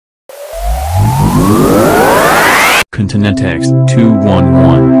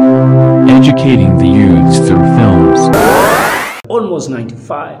CONTINENTEX211, educating the youths through films. Almost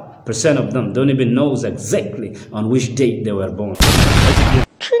 95% of them don't even know exactly on which date they were born.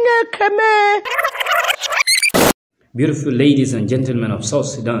 Beautiful ladies and gentlemen of South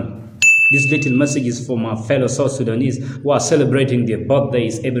Sudan, this little message is for my fellow South Sudanese who are celebrating their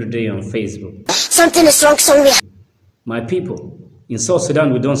birthdays every day on Facebook. Something is wrong somewhere. My people, in South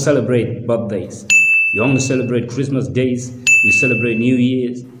Sudan we don't celebrate birthdays. We only celebrate Christmas days, we celebrate New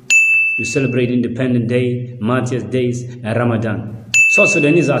Year's, we celebrate Independence Day, Martyrs Days, and Ramadan. South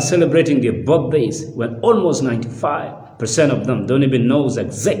Sudanese are celebrating their birthdays when almost 95% of them don't even know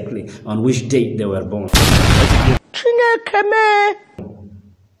exactly on which date they were born.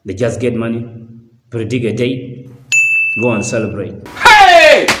 They just get money, predict a date, go and celebrate.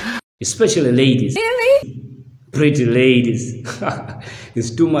 Hey! Especially ladies. Really? Pretty ladies. It's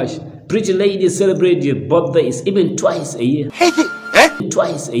too much. Pretty ladies celebrate their birthdays even twice a year.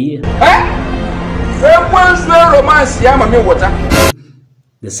 Twice a year.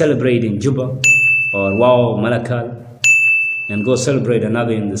 They celebrate in Juba or Wow Malakal and go celebrate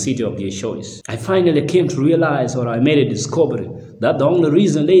another in the city of their choice. I finally came to realize, or I made a discovery, that the only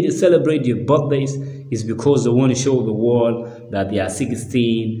reason ladies celebrate their birthdays is because they want to show the world that they are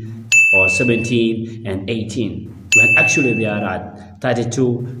 16 or 17 and 18, when actually they are at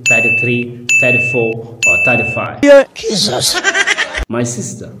 32, 33, 34 or 35. Jesus. My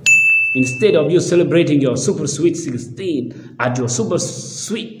sister, instead of you celebrating your super sweet 16 at your super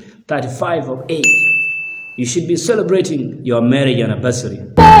sweet 35 of age, you should be celebrating your marriage anniversary.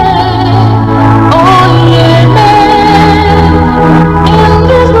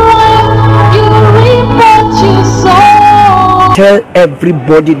 Tell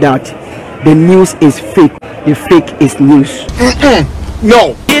everybody that the news is fake. The fake is news.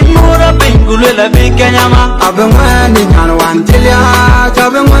 No.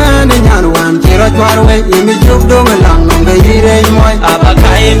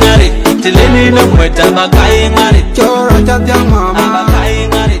 Abakaye ngari, tileni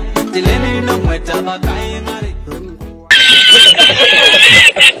no mweta abakaye